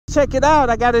Check it out,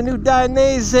 I got a new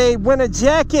Dainese winter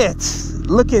jacket,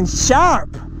 looking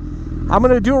sharp. I'm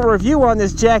gonna do a review on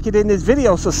this jacket in this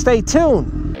video, so stay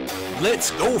tuned.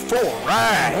 Let's go for a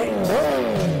ride.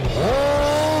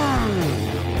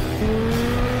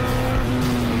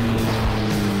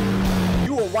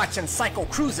 Watching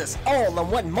CycleCruza's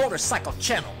all-in-one motorcycle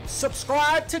channel.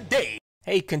 Subscribe today.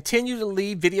 Hey, continue to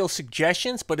leave video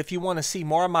suggestions, but if you want to see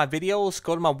more of my videos,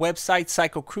 go to my website,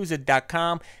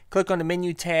 CycleCruza.com, click on the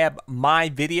menu tab, My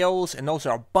Videos, and those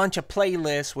are a bunch of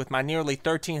playlists with my nearly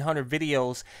 1,300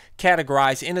 videos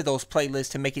categorized into those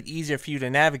playlists to make it easier for you to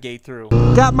navigate through.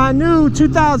 Got my new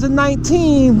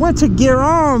 2019 winter gear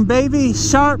on, baby.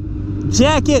 Sharp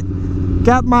jacket.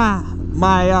 Got my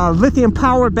lithium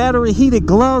powered battery heated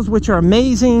gloves, which are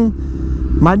amazing.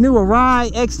 My new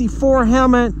Arai XD4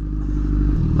 helmet.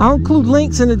 I'll include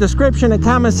links in the description and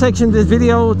comment section of this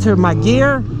video to my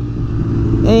gear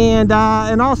and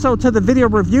also to the video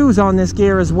reviews on this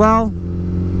gear as well.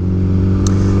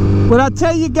 But I'll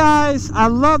tell you guys, I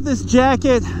love this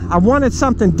jacket. I wanted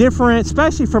something different,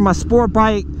 especially for my sport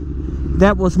bike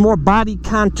that was more body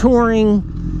contouring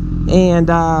and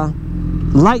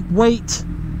lightweight.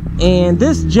 And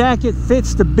this jacket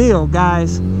fits the bill,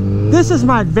 guys. This is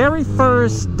my very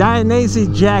first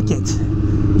Dainese jacket.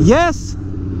 Yes,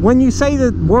 when you say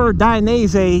the word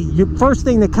Dainese, your first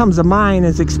thing that comes to mind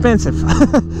is expensive.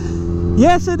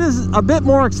 Yes, it is a bit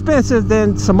more expensive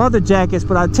than some other jackets,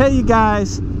 but I'll tell you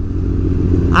guys,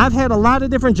 I've had a lot of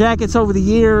different jackets over the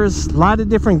years, a lot of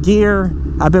different gear.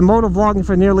 I've been moto vlogging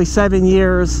for nearly 7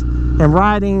 years and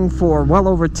riding for well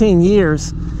over 10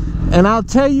 years. And I'll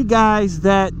tell you guys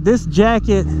that this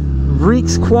jacket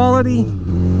reeks quality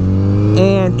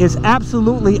and is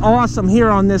absolutely awesome here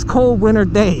on this cold winter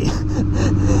day.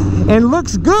 And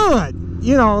looks good.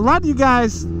 You know, a lot of you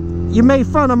guys, you made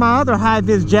fun of my other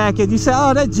high-vis jacket. You said,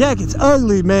 oh, that jacket's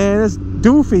ugly, man. It's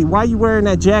doofy. Why are you wearing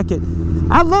that jacket?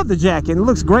 I love the jacket. It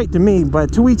looks great to me,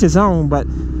 but to each his own. But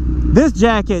this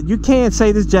jacket, you can't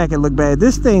say this jacket look bad.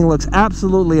 This thing looks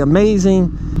absolutely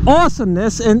amazing.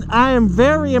 Awesomeness, and I am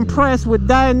very impressed with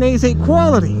Dainese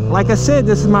quality. Like I said,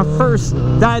 this is my first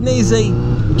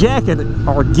Dainese jacket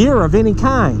or gear of any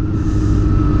kind.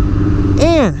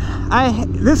 And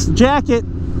this jacket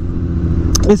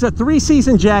is a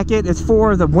 3-season jacket. It's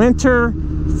for the winter,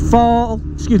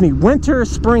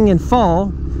 spring, and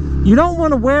fall. You don't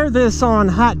want to wear this on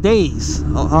hot days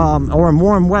or in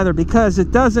warm weather because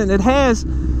it has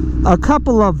a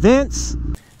couple of vents.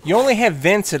 You only have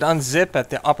vents that unzip at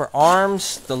the upper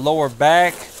arms, the lower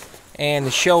back, and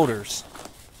the shoulders.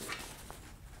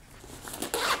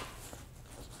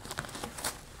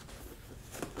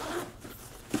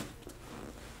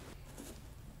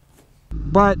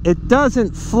 But it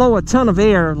doesn't flow a ton of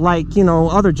air like, you know,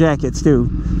 other jackets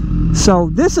do. So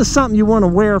this is something you want to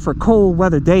wear for cold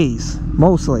weather days,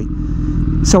 mostly.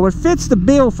 So it fits the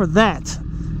bill for that.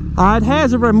 It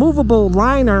has a removable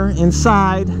liner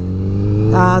inside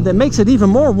that makes it even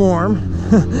more warm.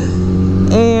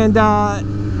 And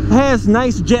has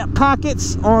nice jet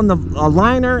pockets on the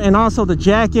liner and also the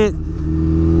jacket.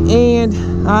 And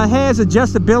has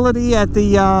adjustability at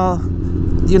the,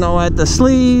 at the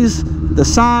sleeves, the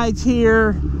sides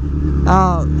here.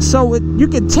 So you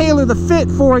can tailor the fit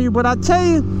for you, but I'll tell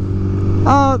you,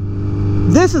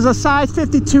 this is a size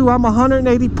 52. I'm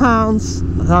 180 pounds,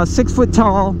 6 foot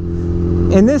tall,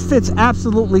 and this fits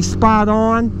absolutely spot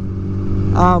on.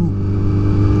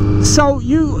 So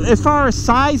as far as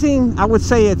sizing, I would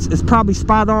say it's probably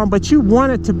spot on, but you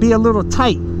want it to be a little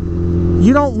tight.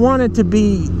 You don't want it to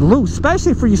be loose,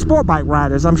 especially for you sport bike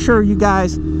riders. I'm sure you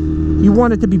guys, you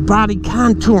want it to be body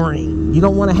contouring. You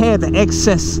don't want to have the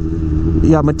excess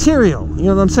material, you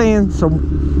know what I'm saying? So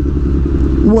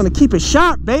you want to keep it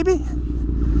sharp, baby,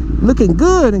 looking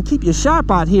good, and keep you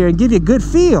sharp out here and give you a good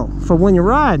feel for when you're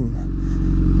riding.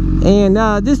 And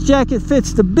this jacket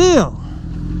fits the bill.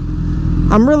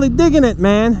 I'm really digging it,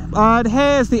 man. It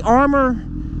has the armor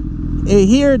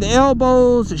here, the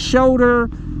elbows, the shoulder.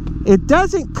 It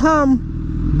doesn't come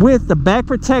with the back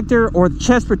protector or the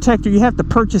chest protector. You have to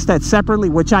purchase that separately,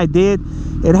 which I did.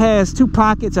 It has 2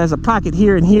 pockets, as a pocket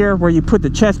here and here where you put the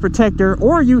chest protector,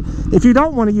 or if you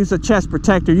don't want to use a chest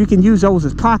protector, you can use those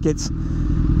as pockets.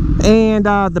 And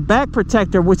the back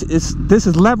protector, this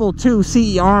is level 2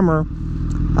 CE armor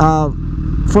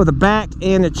for the back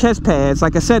and the chest pads.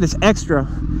 Like I said, it's extra.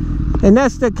 And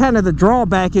that's the kind of the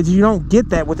drawback, is you don't get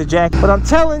that with the jacket. But I'm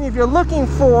telling you, if you're looking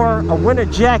for a winter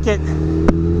jacket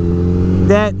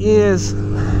that is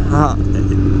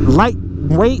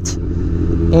lightweight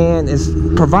and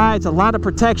provides a lot of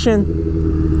protection,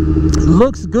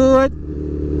 looks good,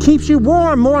 keeps you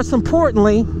warm most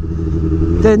importantly,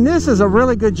 then this is a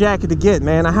really good jacket to get,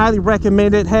 man. I highly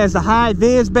recommend it. Has the high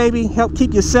vis, baby. Help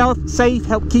keep yourself safe.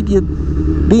 Help keep you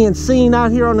being seen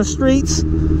out here on the streets.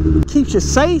 Keeps you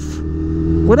safe.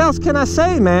 What else can I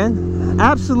say, man?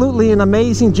 Absolutely an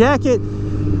amazing jacket.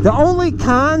 The only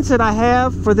cons that I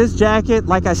have for this jacket,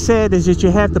 like I said, is that you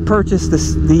have to purchase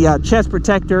the chest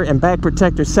protector and back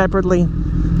protector separately.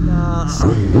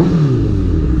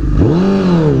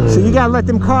 So you gotta let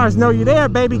them cars know you're there,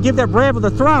 baby. Give that rev with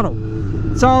the throttle.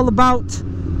 It's all about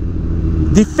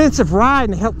defensive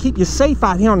riding to help keep you safe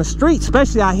out here on the street,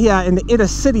 especially out here in the inner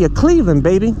city of Cleveland,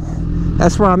 baby.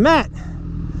 That's where I'm at.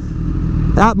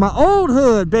 Out my old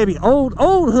hood, baby. Old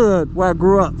hood where I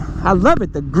grew up. I love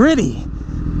it. The gritty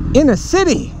inner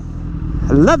city.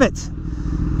 I love it.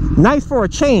 Nice for a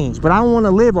change, but I don't want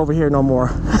to live over here no more.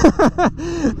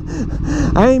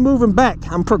 I ain't moving back.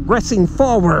 I'm progressing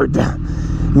forward.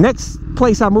 Next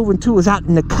place I'm moving to is out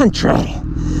in the country.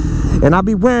 And I'll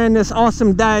be wearing this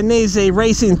awesome Dainese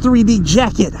Racing 3D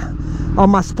jacket on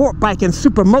my sport bike and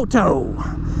Supermoto.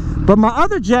 But my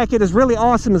other jacket is really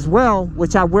awesome as well,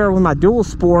 which I wear with my dual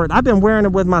sport. I've been wearing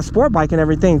it with my sport bike and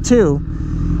everything too.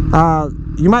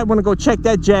 You might want to go check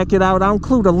that jacket out. I'll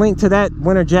include a link to that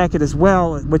winter jacket as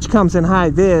well, which comes in high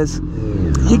vis.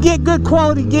 You get good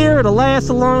quality gear, it'll last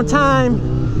a long time,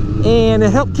 and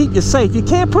it'll help keep you safe. You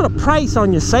can't put a price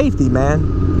on your safety, man.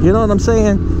 You know what I'm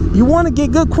saying? You want to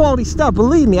get good quality stuff.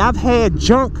 Believe me, I've had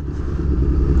junk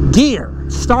gear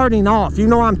starting off. You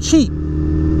know I'm cheap.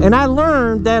 And I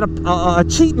learned that a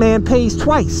cheap man pays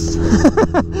twice.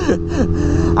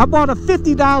 I bought a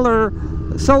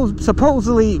 $50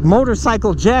 supposedly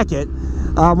motorcycle jacket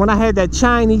when I had that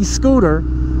Chinese scooter,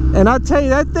 and I'll tell you,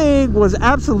 that thing was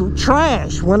absolute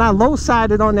trash. When I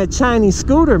low-sided on that Chinese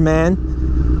scooter, man,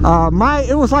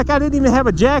 it was like I didn't even have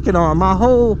a jacket on. My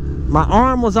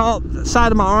arm was all, the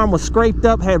side of my arm was scraped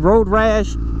up, had road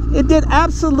rash. It did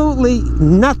absolutely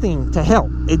nothing to help.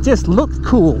 It just looked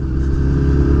cool.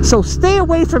 So stay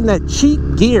away from that cheap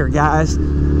gear, guys.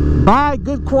 Buy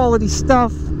good quality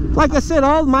stuff. Like I said,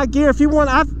 all my gear, if you want,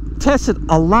 I've tested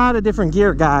a lot of different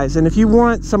gear, guys. And if you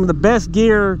want some of the best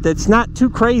gear that's not too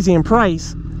crazy in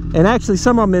price, and actually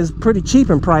some of them is pretty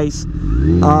cheap in price,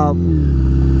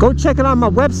 go check it out on my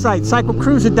website,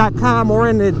 CycleCruza.com, or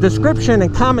in the description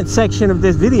and comment section of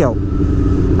this video.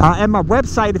 At my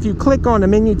website, if you click on the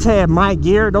menu tab, My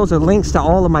Gear, those are links to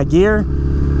all of my gear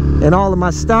and all of my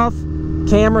stuff,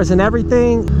 cameras and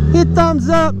everything. Hit thumbs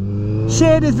up,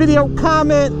 share this video,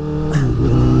 comment.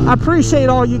 I appreciate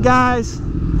all you guys.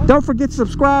 Don't forget to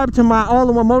subscribe to my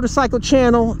all-in-one motorcycle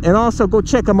channel, and also go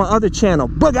check out my other channel,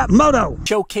 Moto.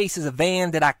 Showcases a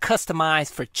van that I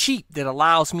customized for cheap that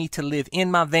allows me to live in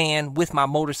my van with my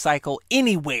motorcycle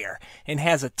anywhere, and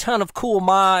has a ton of cool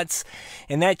mods.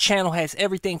 And that channel has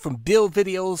everything from build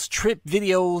videos, trip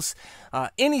videos,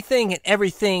 anything and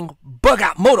everything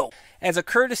Moto. As a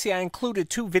courtesy, I included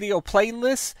 2 video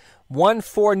playlists, one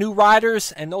for new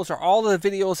riders, and those are all of the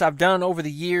videos I've done over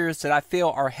the years that I feel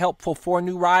are helpful for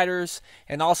new riders,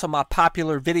 and also my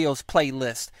popular videos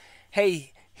playlist.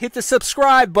 Hey, hit the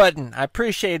subscribe button. I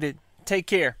appreciate it. Take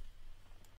care.